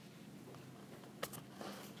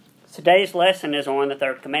Today's lesson is on the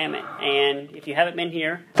third commandment, and if you haven't been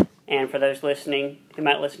here, and for those listening who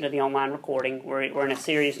might listen to the online recording, we're in a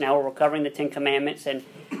series now where we're covering the 10 Commandments, and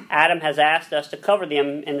Adam has asked us to cover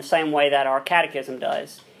them in the same way that our catechism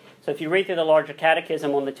does. So if you read through the larger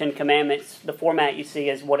catechism on the 10 Commandments, the format you see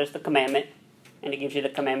is what is the commandment, and it gives you the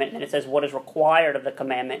commandment, and it says what is required of the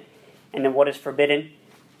commandment, and then what is forbidden.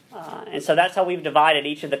 And so that's how we've divided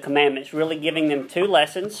each of the commandments, really giving them 2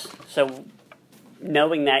 lessons. So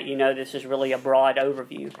knowing that, you know this is really a broad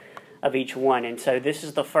overview of each one. And so this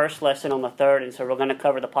is the first lesson on the third, and so we're going to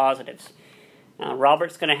cover the positives.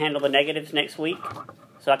 Robert's going to handle the negatives next week.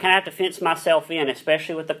 So I kind of have to fence myself in,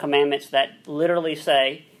 especially with the commandments that literally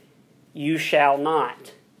say, you shall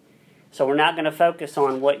not. So we're not going to focus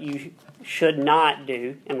on what you should not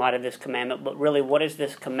do in light of this commandment, but really what is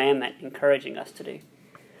this commandment encouraging us to do?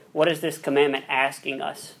 What is this commandment asking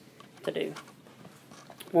us to do?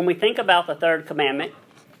 When we think about the third commandment,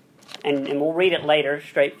 and we'll read it later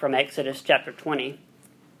straight from Exodus chapter 20,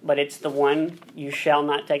 but it's the one, you shall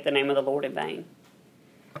not take the name of the Lord in vain.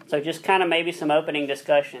 So just kind of maybe some opening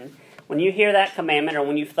discussion. When you hear that commandment, or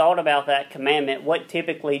when you've thought about that commandment, what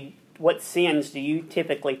sins do you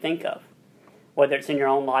typically think of? Whether it's in your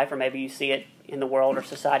own life or maybe you see it in the world or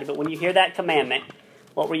society. But when you hear that commandment,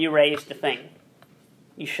 what were you raised to think?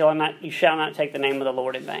 You shall not take the name of the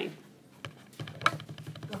Lord in vain.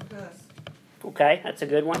 Okay, that's a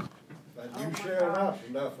good one. But you shall not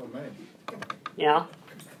enough for me. Yeah.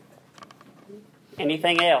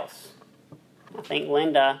 Anything else? I think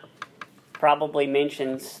Linda probably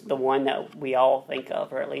mentions the one that we all think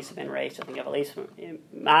of, or at least have been raised to think of, at least in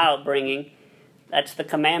my upbringing. That's the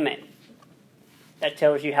commandment. That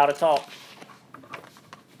tells you how to talk.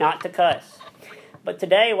 Not to cuss. But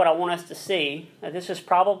today what I want us to see, this is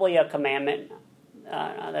probably a commandment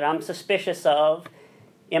that I'm suspicious of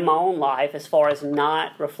in my own life as far as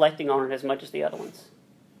not reflecting on it as much as the other ones.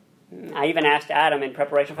 I even asked Adam in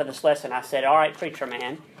preparation for this lesson, I said, all right, preacher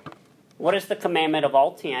man, what is the commandment of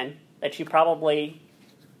all 10 that you probably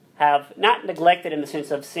have not neglected in the sense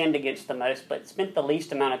of sinned against the most, but spent the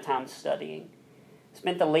least amount of time studying,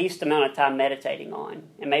 spent the least amount of time meditating on?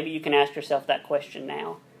 And maybe you can ask yourself that question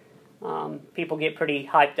now. People get pretty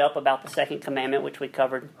hyped up about the second commandment, which we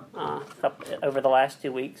covered over the last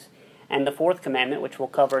 2 weeks, and the fourth commandment, which we'll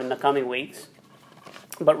cover in the coming weeks.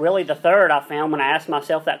 But really the third, I found when I asked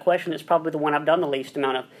myself that question, it's probably the one I've done the least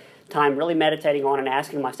amount of time really meditating on and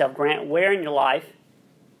asking myself, Grant, where in your life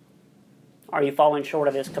are you falling short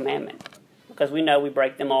of this commandment? Because we know we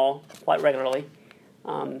break them all quite regularly,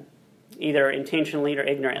 either intentionally or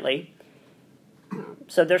ignorantly.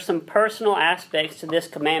 So there's some personal aspects to this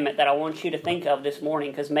commandment that I want you to think of this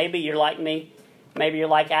morning, because maybe you're like me, maybe you're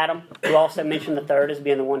like Adam, who also mentioned the third as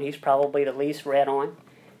being the one he's probably the least read on.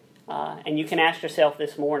 And you can ask yourself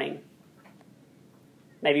this morning,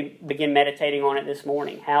 maybe begin meditating on it this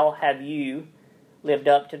morning, how have you lived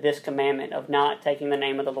up to this commandment of not taking the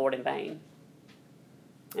name of the Lord in vain?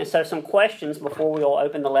 And so some questions before we'll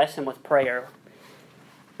open the lesson with prayer.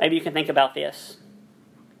 Maybe you can think about this.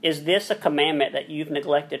 Is this a commandment that you've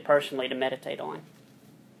neglected personally to meditate on?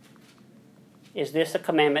 Is this a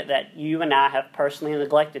commandment that you and I have personally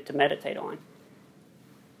neglected to meditate on?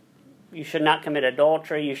 You should not commit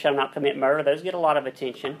adultery. You shall not commit murder. Those get a lot of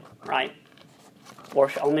attention, right?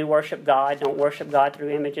 Only worship God. Don't worship God through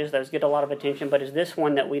images. Those get a lot of attention. But is this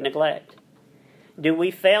one that we neglect? Do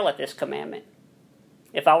we fail at this commandment?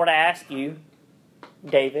 If I were to ask you,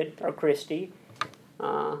 David or Christy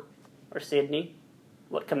or Sydney,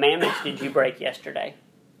 what commandments did you break yesterday?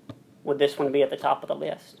 Would this one be at the top of the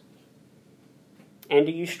list? And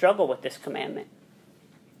do you struggle with this commandment?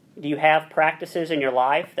 Do you have practices in your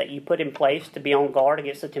life that you put in place to be on guard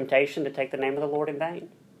against the temptation to take the name of the Lord in vain?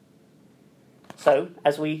 So,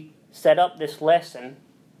 as we set up this lesson,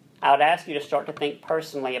 I would ask you to start to think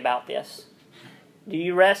personally about this. Do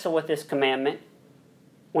you wrestle with this commandment?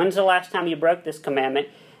 When's the last time you broke this commandment?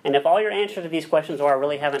 And if all your answers to these questions are, I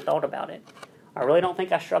really haven't thought about it, I really don't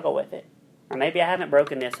think I struggle with it, or maybe I haven't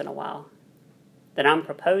broken this in a while, then I'm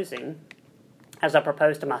proposing, as I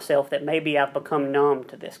propose to myself, that maybe I've become numb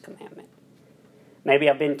to this commandment. Maybe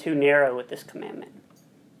I've been too narrow with this commandment.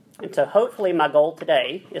 And so hopefully my goal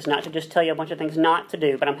today is not to just tell you a bunch of things not to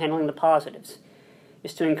do, but I'm handling the positives,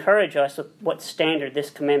 is to encourage us with what standard this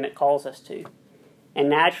commandment calls us to. And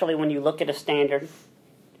naturally, when you look at a standard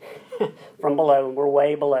from below, we're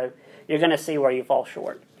way below, you're going to see where you fall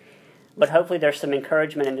short. But hopefully there's some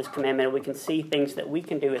encouragement in this commandment, and we can see things that we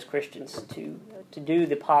can do as Christians to do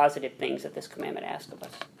the positive things that this commandment asks of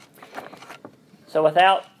us. So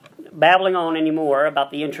without babbling on anymore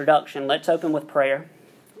about the introduction, let's open with prayer.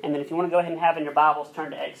 And then if you want to go ahead and have in your Bibles,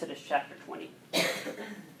 turn to Exodus chapter 20.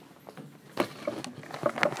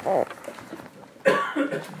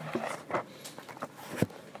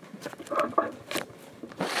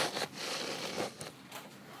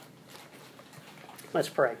 Let's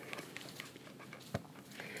pray.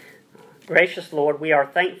 Gracious Lord, we are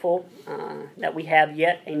thankful that we have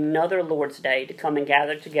yet another Lord's Day to come and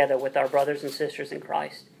gather together with our brothers and sisters in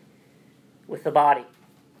Christ, with the body.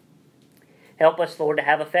 Help us, Lord, to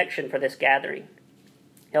have affection for this gathering.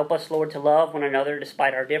 Help us, Lord, to love one another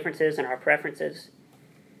despite our differences and our preferences.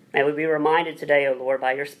 May we be reminded today, O Lord,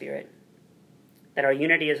 by your Spirit, that our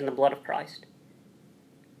unity is in the blood of Christ,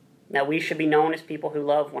 that we should be known as people who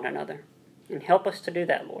love one another. And help us to do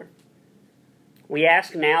that, Lord. We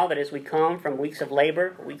ask now that as we come from weeks of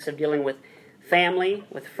labor, weeks of dealing with family,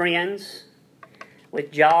 with friends,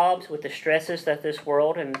 with jobs, with the stresses that this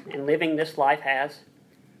world and living this life has,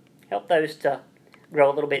 help those to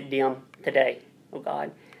grow a little bit dim today, oh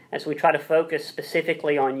God, as we try to focus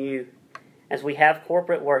specifically on you, as we have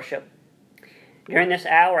corporate worship. During this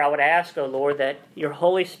hour, I would ask, oh Lord, that your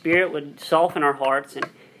Holy Spirit would soften our hearts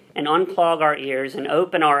and unclog our ears and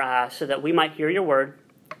open our eyes so that we might hear your word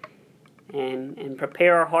and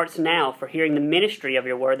prepare our hearts now for hearing the ministry of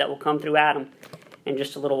your word that will come through Adam in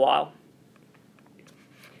just a little while.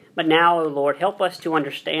 But now, O Lord, help us to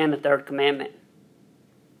understand the third commandment.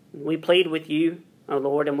 We plead with you, O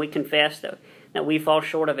Lord, and we confess that we fall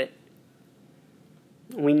short of it.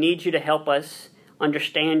 We need you to help us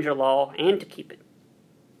understand your law and to keep it.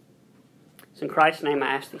 So in Christ's name I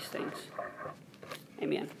ask these things.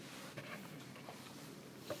 Amen.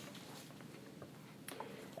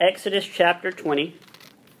 Exodus chapter 20.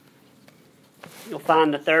 You'll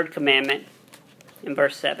find the third commandment in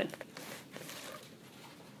verse 7.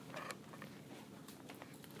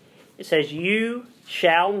 It says, "You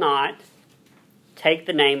shall not take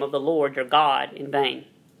the name of the Lord your God in vain.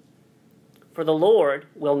 For the Lord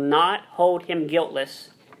will not hold him guiltless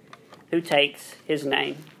who takes his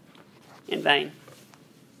name in vain."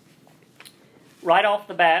 Right off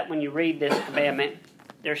the bat, when you read this commandment,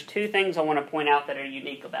 there's two things I want to point out that are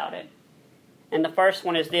unique about it. And the first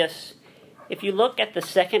one is this. If you look at the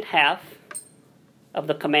second half of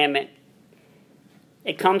the commandment,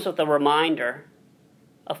 it comes with a reminder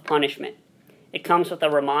of punishment. It comes with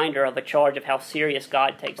a reminder of a charge of how serious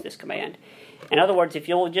God takes this command. In other words, if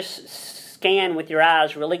you'll just scan with your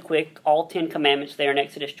eyes really quick all 10 commandments there in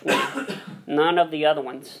Exodus 20, none of the other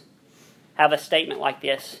ones have a statement like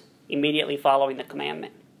this immediately following the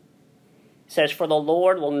commandment. It says, "For the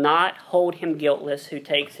Lord will not hold him guiltless who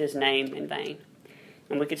takes his name in vain."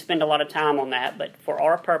 And we could spend a lot of time on that, but for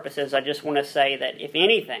our purposes, I just want to say that if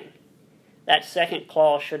anything, that second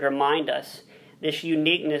clause should remind us, this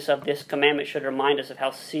uniqueness of this commandment should remind us of how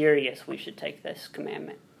serious we should take this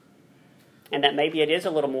commandment. And that maybe it is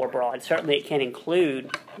a little more broad. Certainly it can include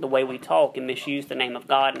the way we talk and misuse the name of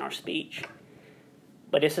God in our speech.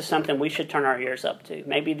 But this is something we should turn our ears up to.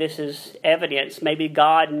 Maybe this is evidence. Maybe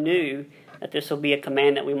God knew that this will be a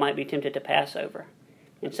command that we might be tempted to pass over.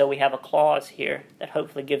 And so we have a clause here that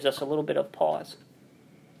hopefully gives us a little bit of pause.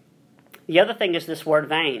 The other thing is this word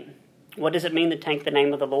vain. What does it mean to take the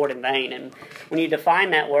name of the Lord in vain? And when you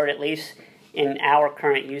define that word, at least in our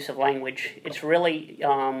current use of language, it's really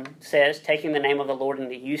says taking the name of the Lord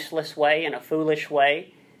in a useless way, in a foolish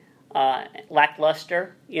way,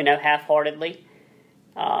 lackluster, half-heartedly.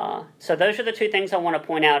 So those are the two things I want to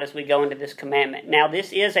point out as we go into this commandment. Now,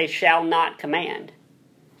 this is a shall not command,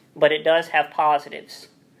 but it does have positives.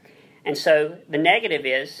 And so the negative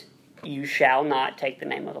is, you shall not take the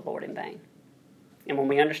name of the Lord in vain. And when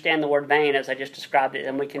we understand the word vain, as I just described it,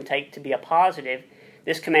 then we can take to be a positive,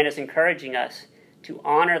 this command is encouraging us to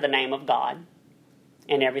honor the name of God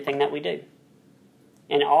in everything that we do.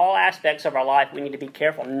 In all aspects of our life, we need to be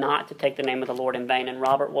careful not to take the name of the Lord in vain, and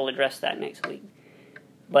Robert will address that next week.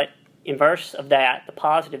 But in verse of that, the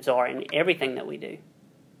positives are in everything that we do.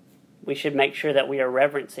 We should make sure that we are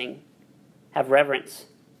have reverence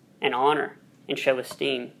and honor and show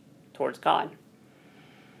esteem towards God.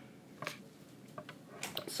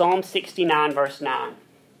 Psalm 69, verse 9.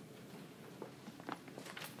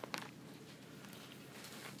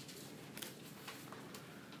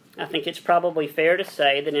 I think it's probably fair to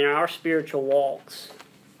say that in our spiritual walks,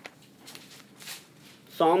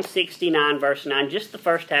 Psalm 69, verse 9, just the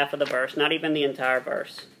first half of the verse, not even the entire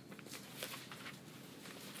verse.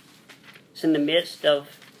 It's in the midst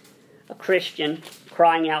of a Christian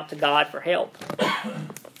crying out to God for help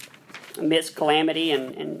amidst calamity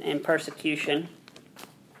and persecution.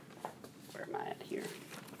 Where am I at here?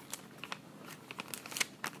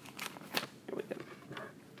 There we go.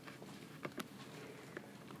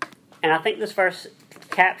 And I think this verse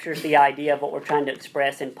captures the idea of what we're trying to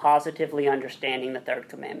express in positively understanding the third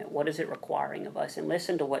commandment. What is it requiring of us? And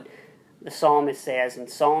listen to what the psalmist says in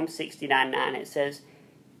Psalm 69:9. It says,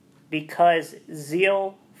 "Because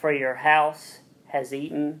zeal for your house has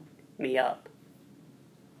eaten me up."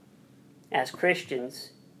 As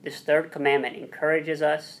Christians, this third commandment encourages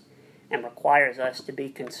us and requires us to be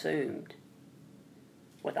consumed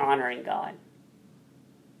with honoring God.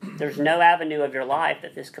 There's no avenue of your life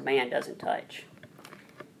that this command doesn't touch.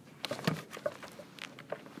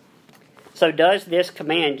 So does this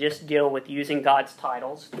command just deal with using God's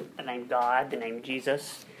titles, the name God, the name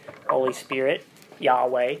Jesus, Holy Spirit,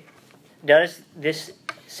 Yahweh? Does this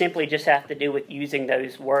simply just have to do with using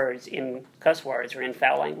those words in cuss words or in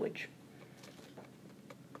foul language?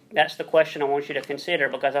 That's the question I want you to consider,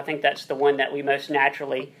 because I think that's the one that we most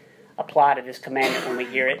naturally apply to this commandment when we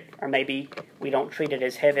hear it, or maybe we don't treat it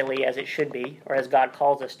as heavily as it should be, or as God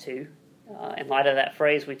calls us to. In light of that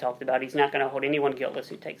phrase we talked about, He's not going to hold anyone guiltless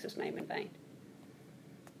who takes His name in vain.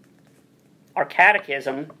 Our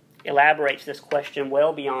catechism elaborates this question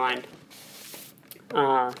well beyond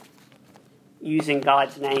using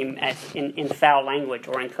God's name as in foul language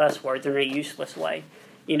or in cuss words in a useless way.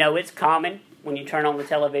 You know, it's common when you turn on the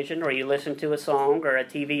television or you listen to a song or a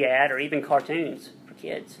TV ad or even cartoons for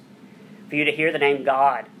kids, for you to hear the name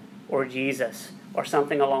God or Jesus or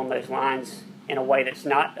something along those lines in a way that's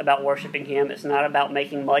not about worshiping Him. It's not about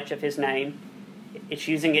making much of His name. It's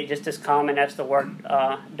using it just as common as the word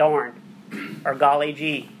darn or golly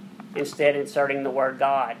gee, instead inserting the word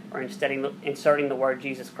God or instead inserting the word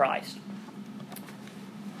Jesus Christ.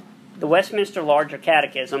 The Westminster Larger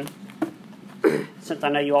Catechism, since I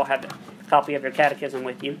know you all have a copy of your catechism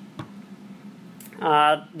with you,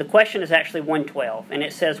 the question is actually 112, and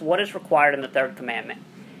it says, what is required in the third commandment?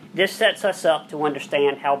 This sets us up to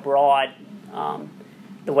understand how broad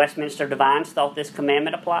the Westminster Divines thought this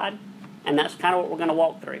commandment applied, and that's kind of what we're going to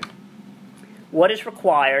walk through. What is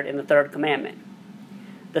required in the third commandment?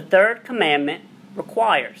 The third commandment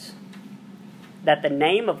requires that the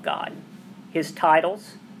name of God, His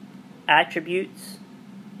titles, attributes,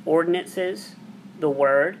 ordinances, the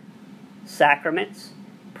word, sacraments,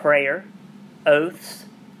 prayer, oaths,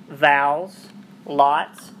 vows,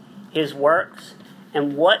 lots, His works,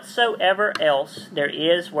 and whatsoever else there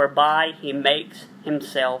is whereby He makes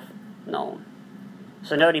Himself known.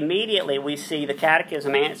 So note immediately we see the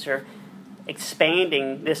Catechism answer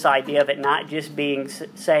expanding this idea of it not just being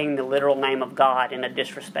saying the literal name of God in a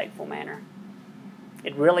disrespectful manner.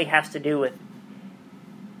 It really has to do with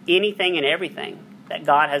anything and everything that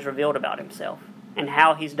God has revealed about Himself and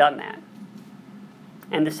how He's done that.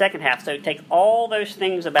 And the second half, so take all those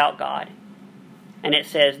things about God, and it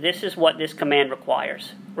says this is what this command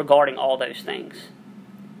requires regarding all those things.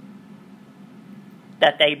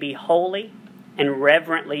 That they be holy and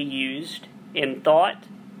reverently used in thought,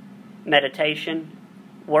 meditation,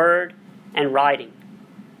 word, and writing,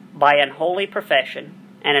 by an holy profession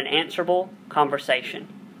and an answerable conversation,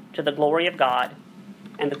 to the glory of God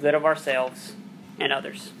and the good of ourselves and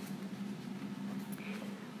others.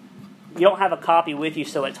 You don't have a copy with you,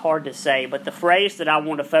 so it's hard to say, but the phrase that I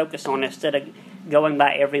want to focus on instead of going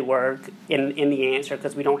by every word in the answer,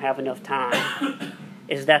 because we don't have enough time,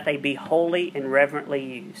 is that they be holy and reverently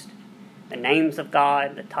used. The names of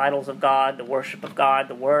God, the titles of God, the worship of God,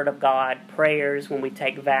 the word of God, prayers, when we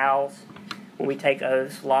take vows, when we take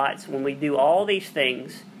oaths, lots, when we do all these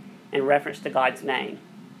things in reference to God's name,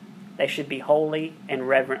 they should be holy and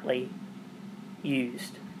reverently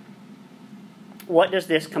used. What does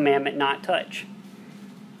this commandment not touch?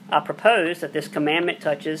 I propose that this commandment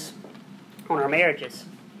touches on our marriages.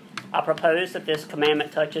 I propose that this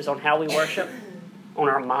commandment touches on how we worship, on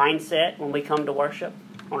our mindset when we come to worship,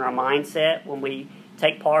 on our mindset when we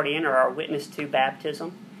take part in or are witness to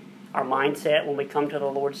baptism, our mindset when we come to the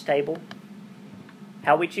Lord's table.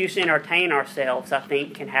 How we choose to entertain ourselves, I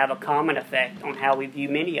think, can have a common effect on how we view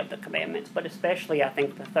many of the commandments, but especially, I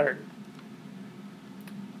think, the third.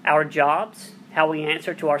 Our jobs, how we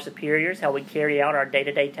answer to our superiors, how we carry out our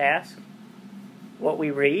day-to-day tasks, what we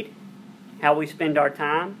read, how we spend our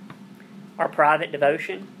time, our private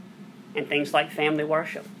devotion, and things like family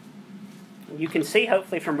worship. You can see,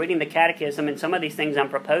 hopefully, from reading the Catechism and some of these things I'm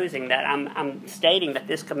proposing, that I'm stating that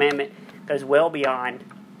this commandment goes well beyond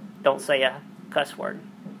don't say a cuss word.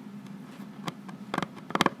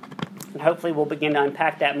 And hopefully we'll begin to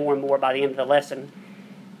unpack that more and more by the end of the lesson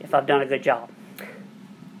if I've done a good job.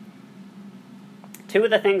 Two of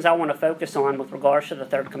the things I want to focus on with regards to the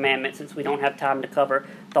third commandment, since we don't have time to cover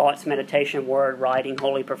thoughts, meditation, word, writing,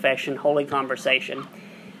 holy profession, holy conversation,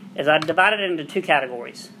 is I divided it into two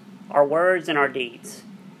categories: our words and our deeds.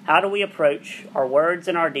 How do we approach our words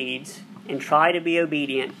and our deeds and try to be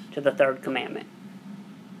obedient to the third commandment?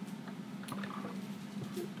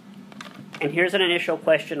 And here's an initial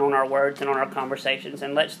question on our words and on our conversations.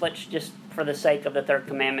 And let's just, for the sake of the third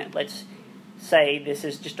commandment, let's say this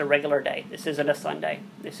is just a regular day. This isn't a Sunday.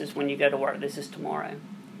 This is when you go to work. This is tomorrow.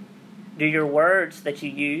 Do your words that you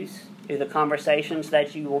use, do the conversations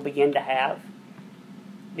that you will begin to have,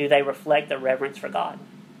 do they reflect the reverence for God?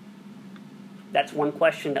 That's one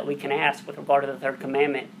question that we can ask with regard to the third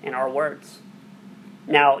commandment in our words.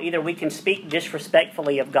 Now, either we can speak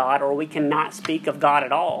disrespectfully of God or we cannot speak of God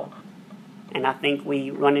at all. And I think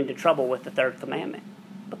we run into trouble with the third commandment,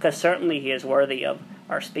 because certainly He is worthy of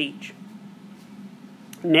our speech.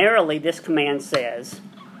 Narrowly, this command says,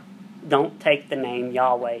 don't take the name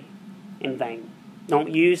Yahweh in vain.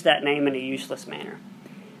 Don't use that name in a useless manner.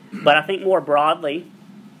 But I think more broadly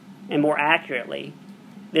and more accurately,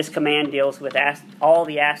 this command deals with all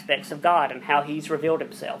the aspects of God and how He's revealed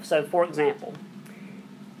Himself. So, for example,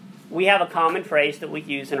 we have a common phrase that we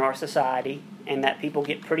use in our society and that people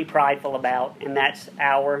get pretty prideful about, and that's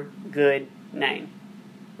our good name,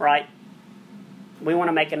 right? We want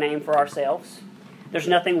to make a name for ourselves. There's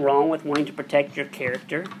nothing wrong with wanting to protect your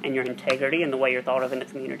character and your integrity and the way you're thought of in the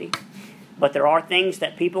community. But there are things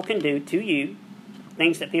that people can do to you,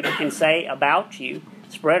 things that people can say about you,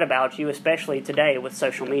 spread about you, especially today with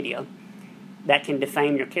social media, that can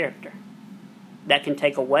defame your character, that can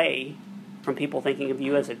take away from people thinking of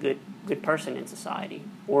you as a good person in society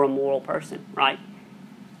or a moral person, right?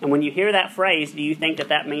 And when you hear that phrase, do you think that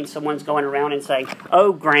that means someone's going around and saying,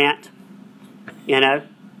 oh, Grant,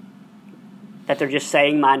 that they're just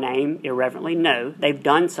saying my name irreverently? No, they've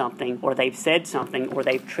done something, or they've said something, or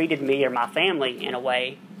they've treated me or my family in a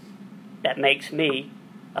way that makes me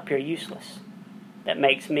appear useless, that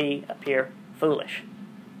makes me appear foolish.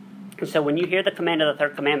 And so when you hear the command of the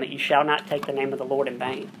third commandment, you shall not take the name of the Lord in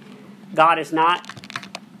vain, God is not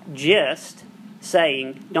just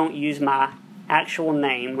saying, don't use my actual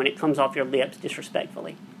name when it comes off your lips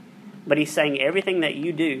disrespectfully. But He's saying everything that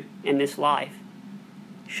you do in this life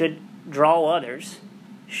should draw others,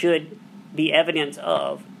 should be evidence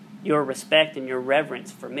of your respect and your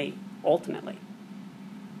reverence for me, ultimately.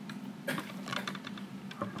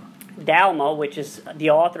 Dalma, which is the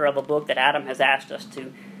author of a book that Adam has asked us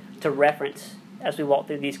to reference as we walk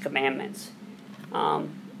through these commandments,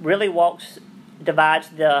 really divides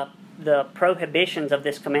the prohibitions of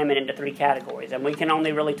this commandment into three categories. And we can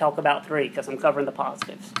only really talk about three because I'm covering the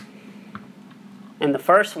positives. And the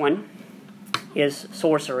first one is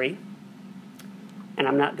sorcery. And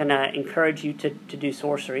I'm not going to encourage you to do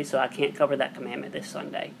sorcery, so I can't cover that commandment this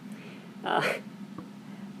Sunday.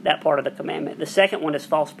 That part of the commandment. The second one is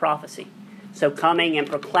false prophecy. So coming and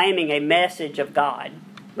proclaiming a message of God,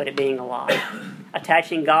 but it being a lie.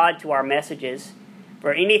 Attaching God to our messages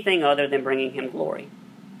for anything other than bringing Him glory.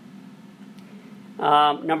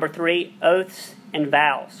 Number 3, oaths and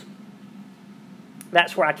vows.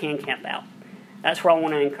 That's where I can camp out. That's where I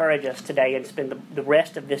want to encourage us today and spend the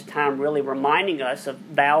rest of this time really reminding us of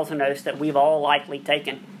vows and oaths that we've all likely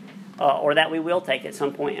taken, or that we will take at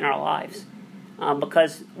some point in our lives.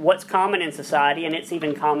 Because what's common in society, and it's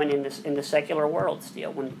even common in the secular world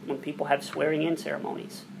still, when people have swearing-in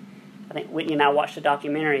ceremonies. I think Whitney and I watched a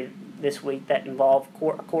documentary this week that involved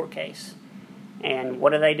a court case. And what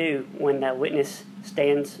do when the witness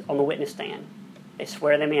stands on the witness stand? They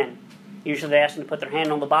swear them in. Usually they ask them to put their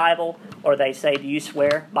hand on the Bible, or they say, do you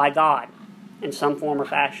swear by God in some form or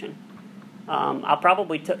fashion?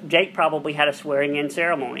 Jake probably had a swearing-in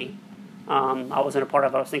ceremony. I wasn't a part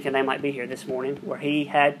of it. I was thinking they might be here this morning, where he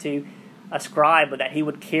had to ascribe that he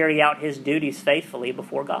would carry out his duties faithfully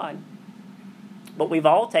before God. But we've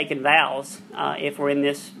all taken vows, if we're in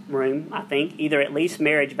this room, I think, either at least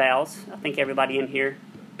marriage vows. I think everybody in here,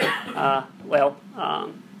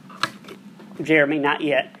 Jeremy, not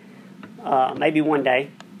yet. Maybe one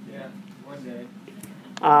day. Yeah, one day.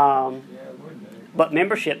 One day. But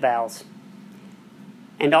membership vows.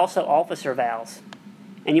 And also officer vows.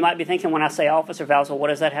 And you might be thinking when I say officer vows, well, what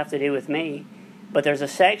does that have to do with me? But there's a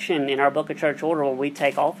section in our Book of Church Order where we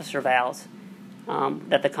take officer vows,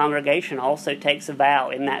 that the congregation also takes a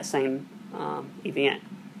vow in that same event.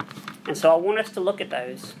 And so I want us to look at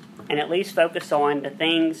those and at least focus on the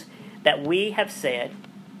things that we have said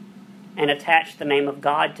and attach the name of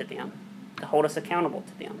God to them, to hold us accountable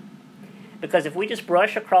to them. Because if we just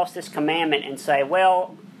brush across this commandment and say,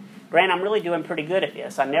 well, Grant, I'm really doing pretty good at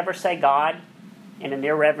this. I never say God in an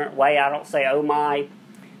irreverent way. I don't say, oh my,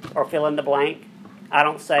 or fill in the blank. I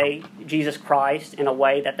don't say Jesus Christ in a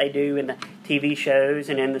way that they do in the TV shows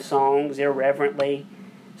and in the songs irreverently,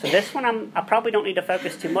 So this one I probably don't need to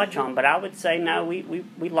focus too much on, but I would say no,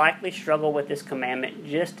 we likely struggle with this commandment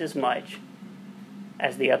just as much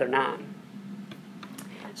as the other 9.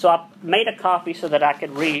 So I made a copy so that I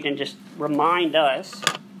could read and just remind us,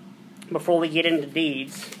 before we get into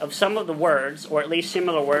deeds, of some of the words, or at least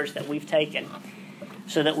similar words that we've taken,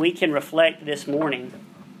 so that we can reflect this morning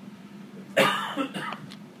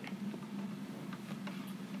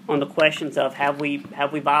on the questions of have we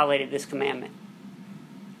violated this commandment?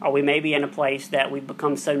 Are we maybe in a place that we've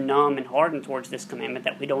become so numb and hardened towards this commandment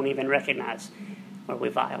that we don't even recognize where we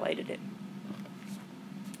violated it?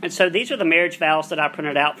 And so these are the marriage vows that I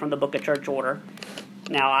printed out from the Book of Church Order.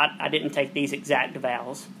 Now, I didn't take these exact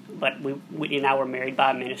vows, but we and I were married by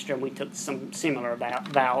a minister, and we took some similar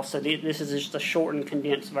vows. So this is just a shortened,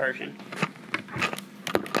 condensed version.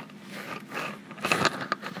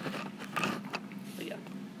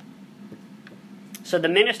 So the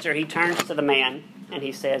minister, he turns to the man, and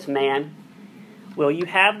he says, "Man, will you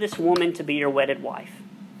have this woman to be your wedded wife,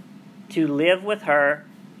 to live with her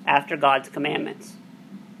after God's commandments,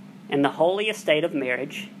 in the holy estate of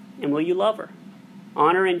marriage, and will you love her,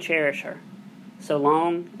 honor and cherish her, so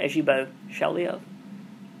long as you both shall live?"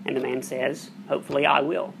 And the man says, "Hopefully I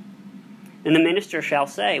will." Then the minister shall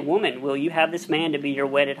say, "Woman, will you have this man to be your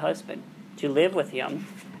wedded husband, to live with him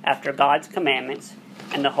after God's commandments,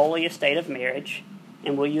 in the holy estate of marriage,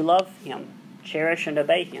 and will you love him, cherish and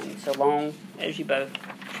obey him, so long as you both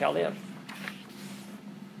shall live?"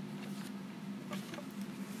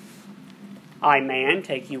 "I, man,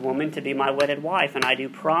 take you, woman, to be my wedded wife, and I do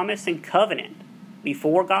promise and covenant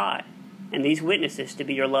before God and these witnesses to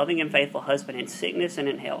be your loving and faithful husband in sickness and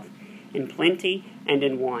in health, in plenty and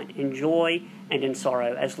in want, in joy and in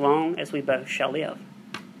sorrow, as long as we both shall live."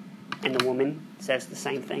 And the woman says the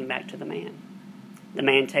same thing back to the man. The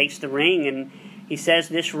man takes the ring, and he says,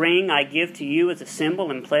 "This ring I give to you as a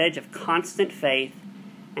symbol and pledge of constant faith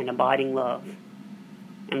and abiding love."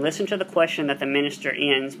 And listen to the question that the minister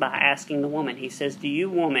ends by asking the woman. He says, "Do you,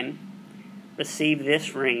 woman, receive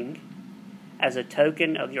this ring as a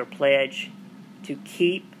token of your pledge to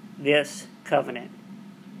keep this covenant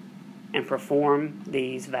and perform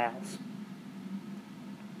these vows?"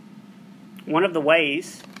 One of the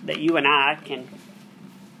ways that you and I can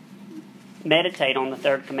meditate on the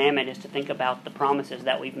third commandment is to think about the promises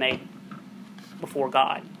that we've made before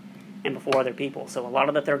God and before other people. So a lot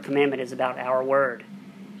of the third commandment is about our word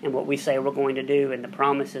and what we say we're going to do and the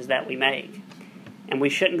promises that we make. And we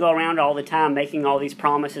shouldn't go around all the time making all these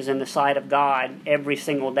promises in the sight of God every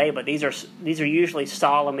single day, but these are usually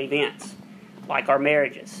solemn events, like our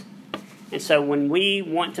marriages. And so when we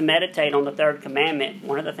want to meditate on the third commandment,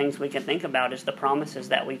 one of the things we can think about is the promises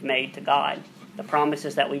that we've made to God, the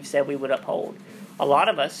promises that we've said we would uphold. A lot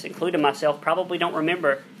of us, including myself, probably don't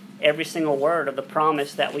remember every single word of the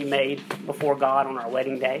promise that we made before God on our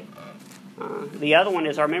wedding day. The other one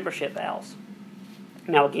is our membership vows.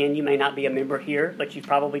 Now again, you may not be a member here, but you've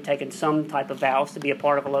probably taken some type of vows to be a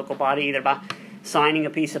part of a local body, either by signing a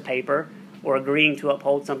piece of paper or agreeing to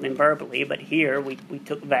uphold something verbally. But here we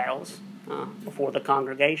took vows before the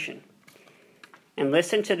congregation. And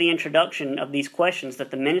listen to the introduction of these questions that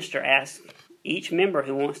the minister asks each member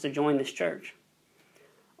who wants to join this church.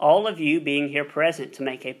 "All of you being here present to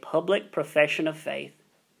make a public profession of faith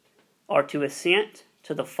are to assent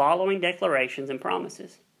to the following declarations and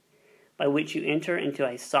promises, by which you enter into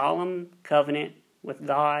a solemn covenant with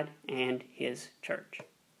God and His church."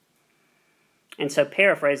 And so,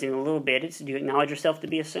 paraphrasing a little bit, it's, do you acknowledge yourself to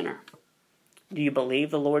be a sinner? Do you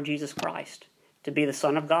believe the Lord Jesus Christ to be the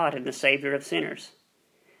Son of God and the Savior of sinners?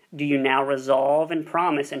 Do you now resolve and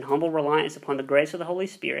promise in humble reliance upon the grace of the Holy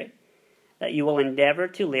Spirit that you will endeavor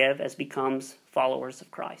to live as becomes followers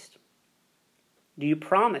of Christ? Do you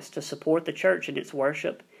promise to support the church in its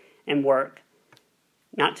worship and work,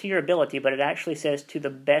 not to your ability, but it actually says to the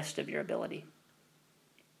best of your ability?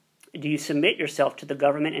 Do you submit yourself to the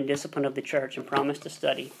government and discipline of the church and promise to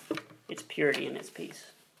study its purity and its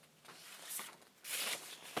peace?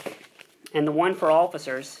 And the one for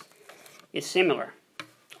officers is similar.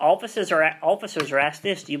 Officers are asked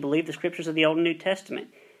this: do you believe the scriptures of the Old and New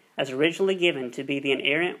Testament as originally given to be the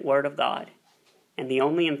inerrant Word of God and the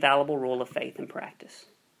only infallible rule of faith and practice?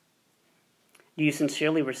 Do you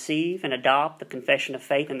sincerely receive and adopt the confession of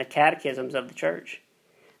faith and the catechisms of the church?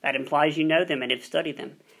 That implies you know them and have studied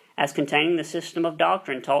them, as containing the system of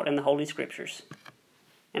doctrine taught in the Holy Scriptures.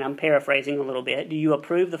 And I'm paraphrasing a little bit. Do you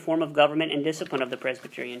approve the form of government and discipline of the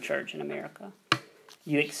Presbyterian Church in America? Do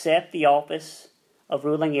you accept the office of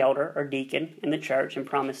ruling elder or deacon in the church and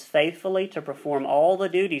promise faithfully to perform all the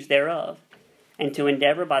duties thereof and to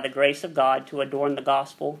endeavor by the grace of God to adorn the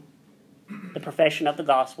gospel the profession of the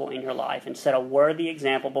gospel in your life and set a worthy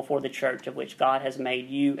example before the church of which God has made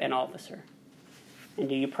you an officer? And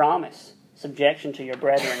do you promise subjection to your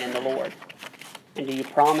brethren in the Lord? And do you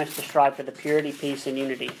promise to strive for the purity, peace, and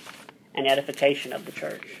unity and edification of the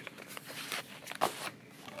church?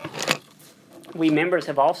 We members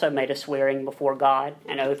have also made a swearing before God,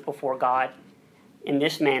 an oath before God, in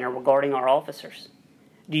this manner regarding our officers.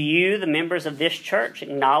 Do you, the members of this church,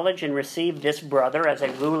 acknowledge and receive this brother as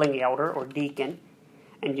a ruling elder or deacon?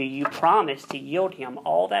 And do you promise to yield him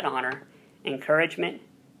all that honor, encouragement,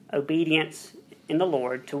 obedience in the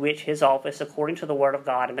Lord, to which his office, according to the word of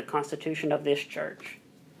God and the constitution of this church,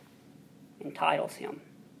 entitles him?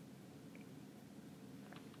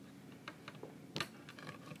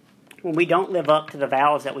 When we don't live up to the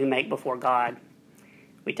vows that we make before God,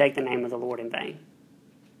 we take the name of the Lord in vain.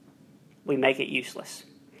 We make it useless.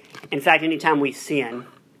 In fact, anytime we sin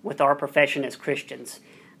with our profession as Christians,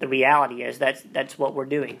 the reality is that's what we're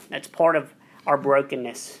doing. That's part of our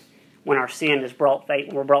brokenness. When our sin is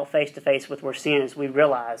we're brought face to face with where sin is, we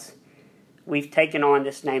realize we've taken on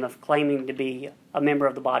this name of claiming to be a member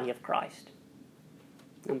of the body of Christ,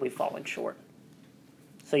 and we've fallen short.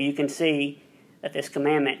 So you can see that this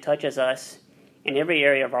commandment touches us in every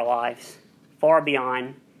area of our lives, far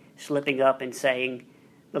beyond slipping up and saying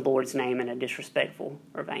the Lord's name in a disrespectful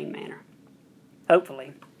or vain manner.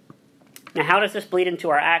 Hopefully. Now, how does this bleed into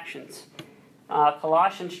our actions?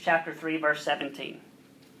 Colossians chapter 3, verse 17.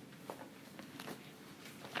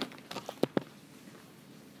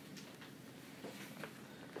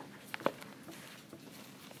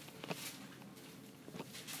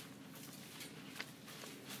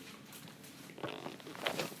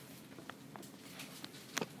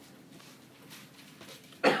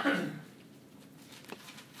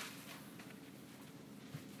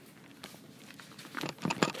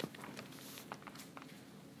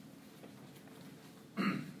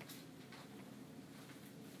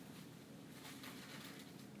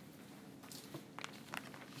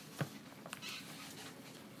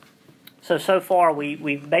 So far,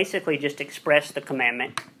 we've basically just expressed the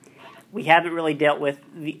commandment. We haven't really dealt with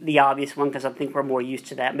the obvious one because I think we're more used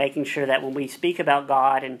to that, making sure that when we speak about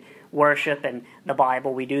God and worship and the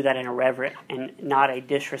Bible, we do that in a reverent and not a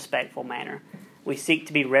disrespectful manner. We seek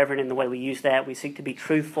to be reverent in the way we use that. We seek to be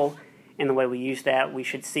truthful in the way we use that. We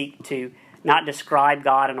should seek to not describe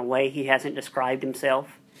God in a way He hasn't described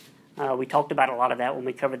Himself. We talked about a lot of that when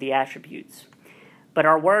we covered the attributes. But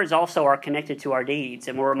our words also are connected to our deeds,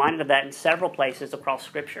 and we're reminded of that in several places across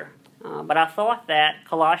Scripture. But I thought that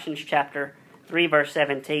Colossians chapter 3, verse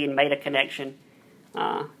 17 made a connection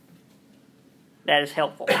that is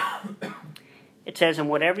helpful. It says, "And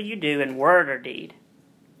whatever you do in word or deed,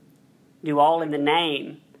 do all in the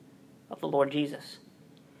name of the Lord Jesus,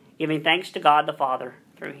 giving thanks to God the Father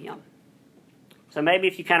through Him." So maybe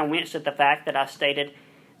if you kind of winced at the fact that I stated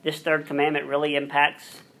this third commandment really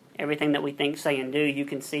impacts everything that we think, say, and do, you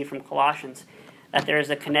can see from Colossians that there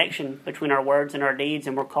is a connection between our words and our deeds,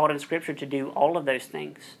 and we're called in Scripture to do all of those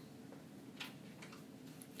things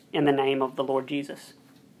in the name of the Lord Jesus.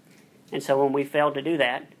 And so when we fail to do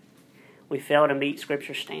that, we fail to meet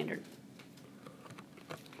Scripture's standard.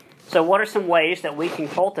 So what are some ways that we can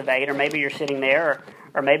cultivate, or maybe you're sitting there,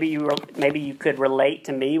 or maybe you could relate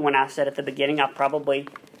to me when I said at the beginning, I probably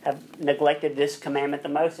have neglected this commandment the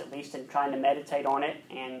most, at least in trying to meditate on it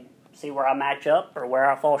and see where I match up or where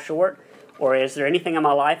I fall short? Or is there anything in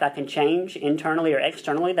my life I can change internally or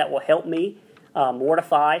externally that will help me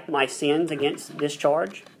mortify my sins against this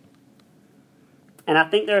charge? And I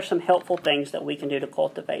think there are some helpful things that we can do to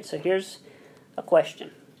cultivate. So here's a question.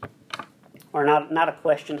 Or not a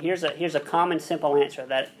question. Here's a common, simple answer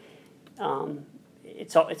that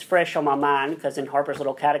it's fresh on my mind because in Harper's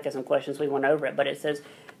Little Catechism Questions we went over it. But it says,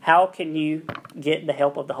 how can you get the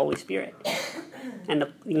help of the Holy Spirit? And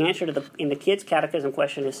the answer in the kids' catechism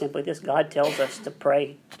question is simply this: God tells us to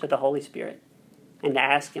pray to the Holy Spirit and to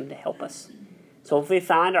ask Him to help us. So if we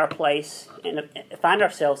find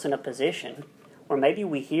ourselves in a position where maybe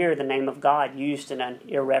we hear the name of God used in an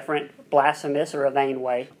irreverent, blasphemous, or a vain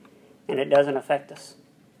way, and it doesn't affect us,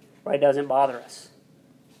 or it doesn't bother us,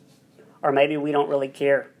 or maybe we don't really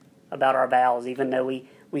care about our vows, even though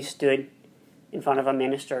we stood in front of a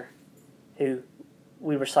minister who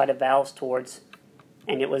we recited vows towards,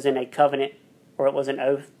 and it was in a covenant or it was an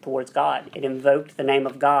oath towards God. It invoked the name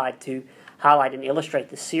of God to highlight and illustrate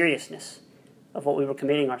the seriousness of what we were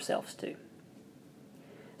committing ourselves to.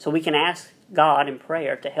 So we can ask God in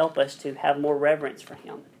prayer to help us to have more reverence for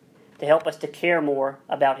Him, to help us to care more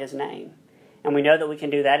about His name. And we know that we can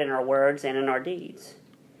do that in our words and in our deeds.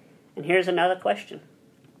 And here's another question.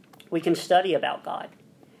 We can study about God.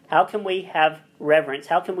 How can we have reverence?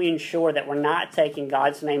 How can we ensure that we're not taking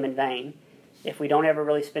God's name in vain if we don't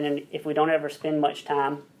ever spend much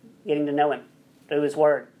time getting to know Him through His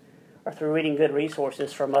Word or through reading good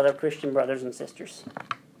resources from other Christian brothers and sisters?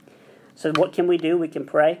 So what can we do? We can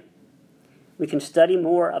pray. We can study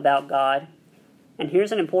more about God. And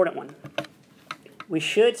here's an important one. We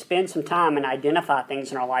should spend some time and identify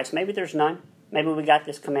things in our lives. Maybe there's none. Maybe we got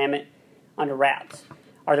this commandment under wraps.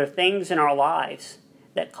 Are there things in our lives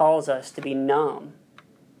that cause us to be numb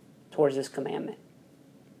towards this commandment?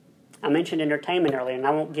 I mentioned entertainment earlier, and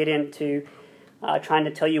I won't get into trying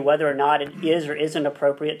to tell you whether or not it is or isn't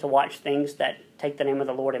appropriate to watch things that take the name of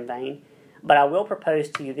the Lord in vain. But I will propose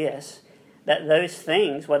to you this, that those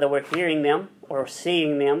things, whether we're hearing them or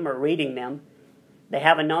seeing them or reading them, they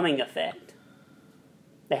have a numbing effect.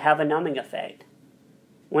 They have a numbing effect.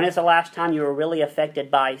 When is the last time you were really affected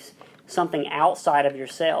by something outside of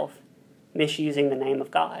yourself misusing the name of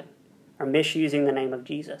God or misusing the name of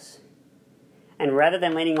Jesus? And rather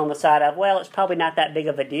than leaning on the side of, well, it's probably not that big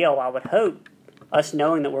of a deal, I would hope, us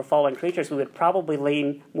knowing that we're fallen creatures, we would probably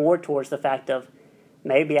lean more towards the fact of,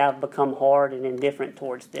 maybe I've become hard and indifferent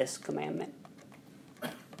towards this commandment.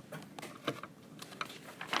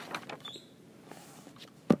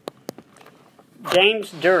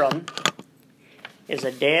 James Durham is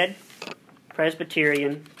a dead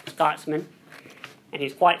Presbyterian Scotsman, and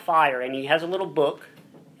he's quite fire, and he has a little book.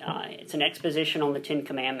 It's an exposition on the Ten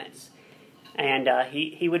Commandments, and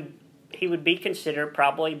he would be considered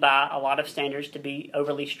probably by a lot of standards to be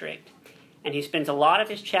overly strict. And he spends a lot of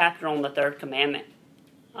his chapter on the third commandment,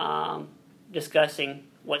 discussing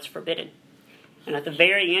what's forbidden. And at the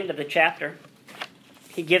very end of the chapter,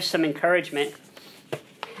 he gives some encouragement.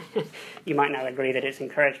 You might not agree that it's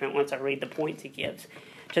encouragement once I read the points he gives.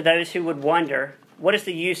 To those who would wonder, what is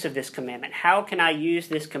the use of this commandment? How can I use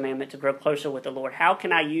this commandment to grow closer with the Lord? How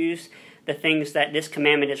can I use the things that this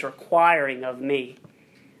commandment is requiring of me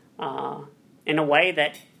in a way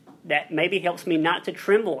that maybe helps me not to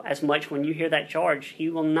tremble as much when you hear that charge? He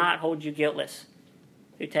will not hold you guiltless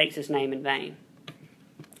who takes His name in vain.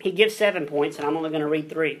 He gives 7 points, and I'm only going to read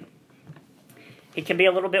 3. He can be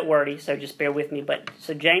a little bit wordy, so just bear with me.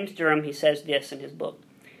 So James Durham, he says this in his book.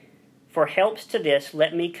 For helps to this,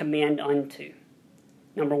 let me commend unto,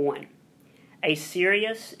 number 1, a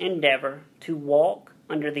serious endeavor to walk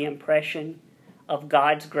under the impression of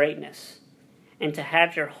God's greatness, and to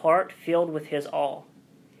have your heart filled with His awe.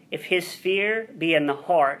 If His fear be in the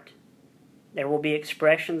heart, there will be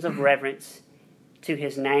expressions of reverence to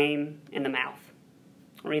His name in the mouth.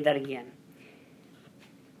 I'll read that again.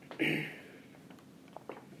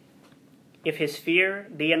 If His fear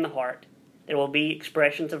be in the heart, there will be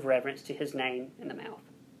expressions of reverence to His name in the mouth.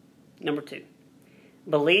 Number 2,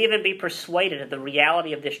 believe and be persuaded of the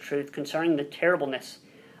reality of this truth concerning the terribleness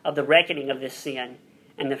of the reckoning of this sin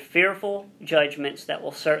and the fearful judgments that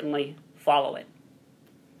will certainly follow it.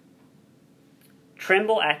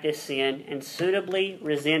 Tremble at this sin and suitably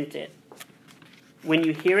resent it. When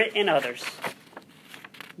you hear it in others,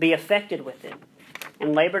 be affected with it,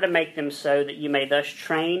 and labor to make them so, that you may thus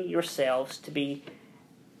train yourselves to be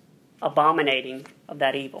abominating of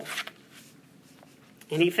that evil.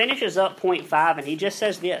 And he finishes up point 5, and he just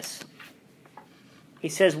says this. He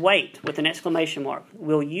says, wait, with an exclamation mark.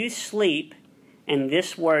 Will you sleep, and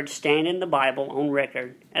this word stand in the Bible on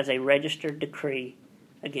record as a registered decree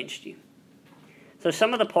against you? So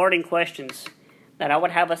some of the parting questions that I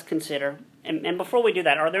would have us consider. And before we do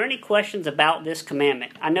that, are there any questions about this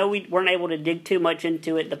commandment? I know we weren't able to dig too much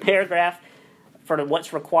into it. The paragraph for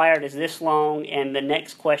what's required is this long, and the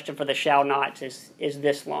next question for the shall nots is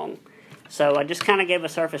this long. So I just kind of gave a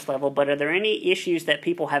surface level, but are there any issues that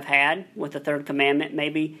people have had with the third commandment?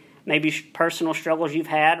 Maybe personal struggles you've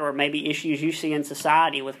had, or maybe issues you see in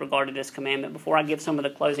society with regard to this commandment? Before I give some of the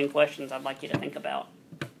closing questions I'd like you to think about.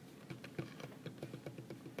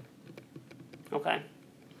 Okay.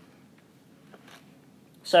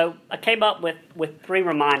 So I came up with 3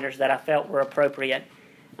 reminders that I felt were appropriate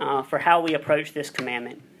for how we approach this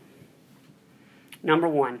commandment. Number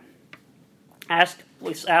 1,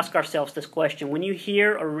 let's ask ourselves this question. When you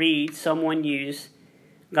hear or read someone use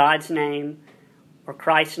God's name or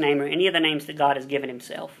Christ's name or any of the names that God has given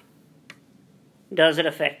Himself, does it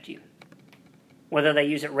affect you? Whether they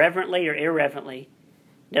use it reverently or irreverently,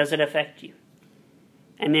 does it affect you?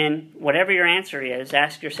 And then, whatever your answer is,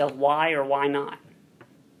 ask yourself why or why not.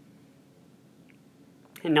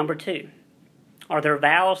 And number 2, are there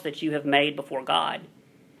vows that you have made before God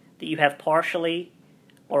that you have partially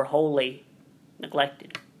or wholly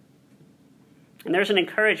neglected? And there's an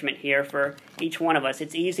encouragement here for each one of us.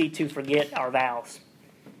 It's easy to forget our vows.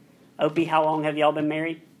 Opie, how long have y'all been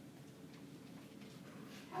married?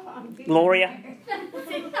 Gloria?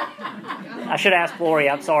 I should ask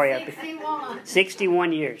Gloria. I'm sorry.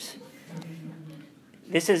 61 years.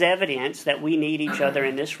 This is evidence that we need each other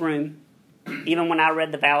in this room. Even when I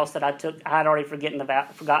read the vows that I took, I had already forgotten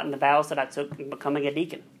the vows that I took in becoming a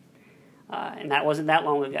deacon. And that wasn't that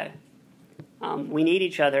long ago. We need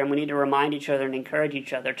each other, and we need to remind each other and encourage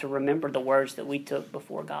each other to remember the words that we took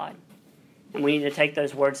before God. And we need to take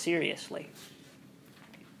those words seriously.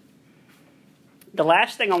 The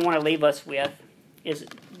last thing I want to leave us with is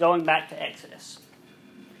going back to Exodus.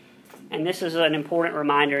 And this is an important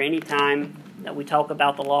reminder anytime that we talk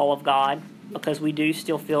about the law of God, because we do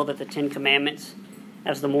still feel that the Ten Commandments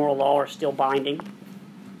as the moral law are still binding.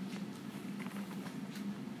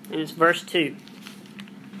 And it's verse 2.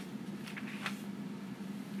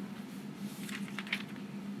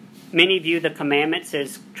 Many view the commandments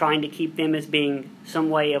as trying to keep them as being some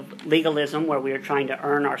way of legalism where we are trying to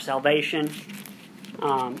earn our salvation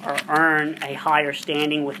or earn a higher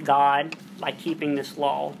standing with God by keeping this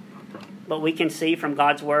law. But we can see from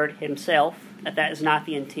God's Word Himself that that is not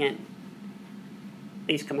the intent,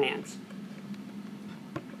 these commands.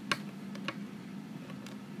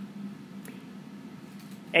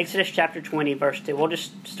 Exodus chapter 20, verse 2. We'll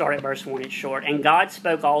just start at verse 1. It's short. And God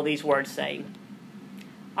spoke all these words, saying,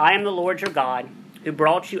 I am the Lord your God, who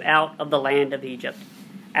brought you out of the land of Egypt,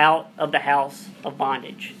 out of the house of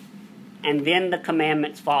bondage. And then the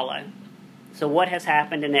commandments follow. So what has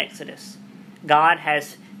happened in Exodus? God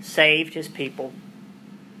has saved His people,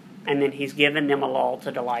 and then He's given them a law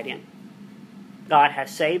to delight in. God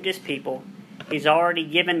has saved His people. He's already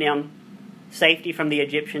given them safety from the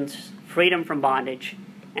Egyptians, freedom from bondage,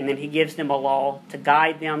 and then He gives them a law to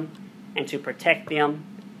guide them and to protect them,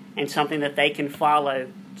 and something that they can follow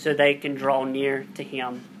so they can draw near to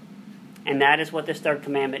Him. And that is what this third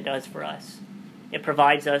commandment does for us. It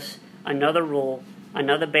provides us another rule,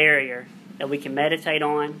 another barrier that we can meditate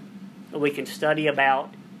on, that we can study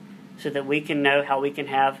about, so that we can know how we can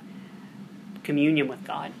have communion with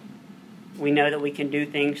God. We know that we can do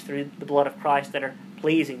things through the blood of Christ that are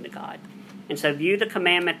pleasing to God. And so view the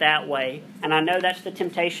commandment that way. And I know that's the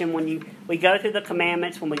temptation when we go through the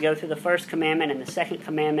commandments, when we go through the first commandment and the second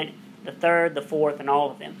commandment, the third, the fourth, and all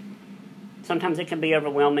of them. Sometimes it can be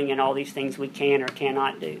overwhelming in all these things we can or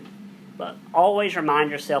cannot do. But always remind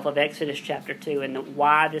yourself of Exodus chapter 2 and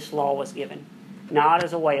why this law was given. Not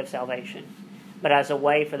as a way of salvation, but as a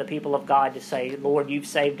way for the people of God to say, Lord, you've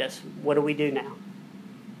saved us. What do we do now?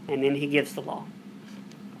 And then He gives the law.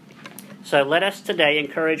 So let us today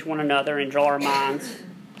encourage one another and draw our minds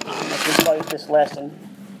as we close this lesson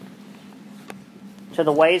to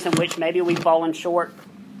the ways in which maybe we've fallen short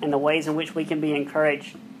and the ways in which we can be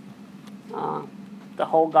encouraged to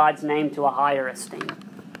hold God's name to a higher esteem.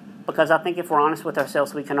 Because I think if we're honest with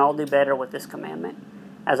ourselves, we can all do better with this commandment,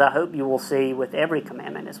 as I hope you will see with every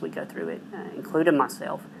commandment as we go through it, including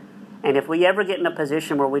myself. And if we ever get in a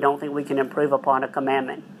position where we don't think we can improve upon a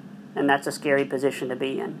commandment, then that's a scary position to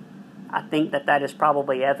be in. I think that is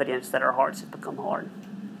probably evidence that our hearts have become hard.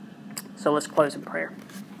 So let's close in prayer.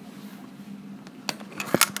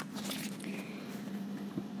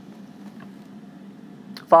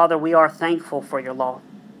 Father, we are thankful for your law.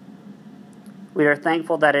 We are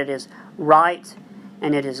thankful that it is right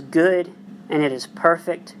and it is good and it is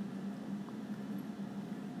perfect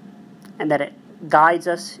and that it guides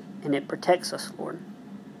us and it protects us, Lord.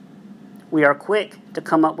 We are quick to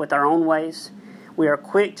come up with our own ways. We are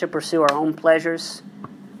quick to pursue our own pleasures.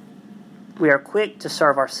 We are quick to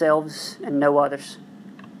serve ourselves and no others.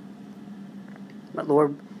 But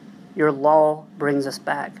Lord, your law brings us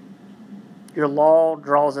back. Your law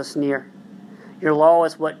draws us near. Your law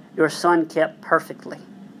is what your Son kept perfectly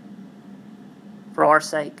for our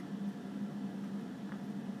sake.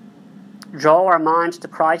 Draw our minds to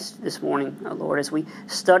Christ this morning, oh Lord, as we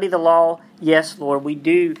study the law. Yes, Lord, we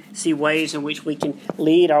do see ways in which we can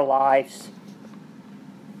lead our lives,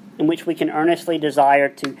 in which we can earnestly desire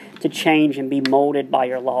to change and be molded by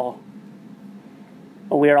your law.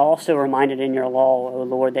 But we are also reminded in your law, O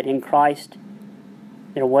Lord, that in Christ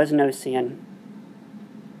there was no sin,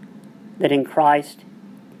 that in Christ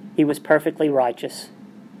He was perfectly righteous,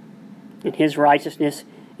 and His righteousness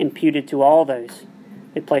imputed to all those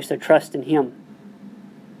who place their trust in Him.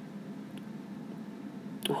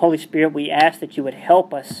 Holy Spirit, we ask that you would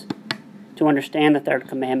help us to understand the third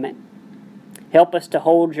commandment. Help us to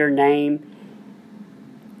hold your name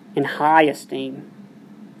in high esteem.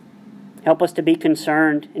 Help us to be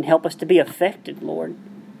concerned and help us to be affected, Lord,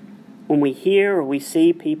 when we hear or we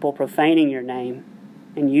see people profaning your name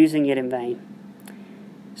and using it in vain.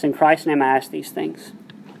 It's in Christ's name I ask these things.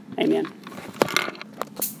 Amen.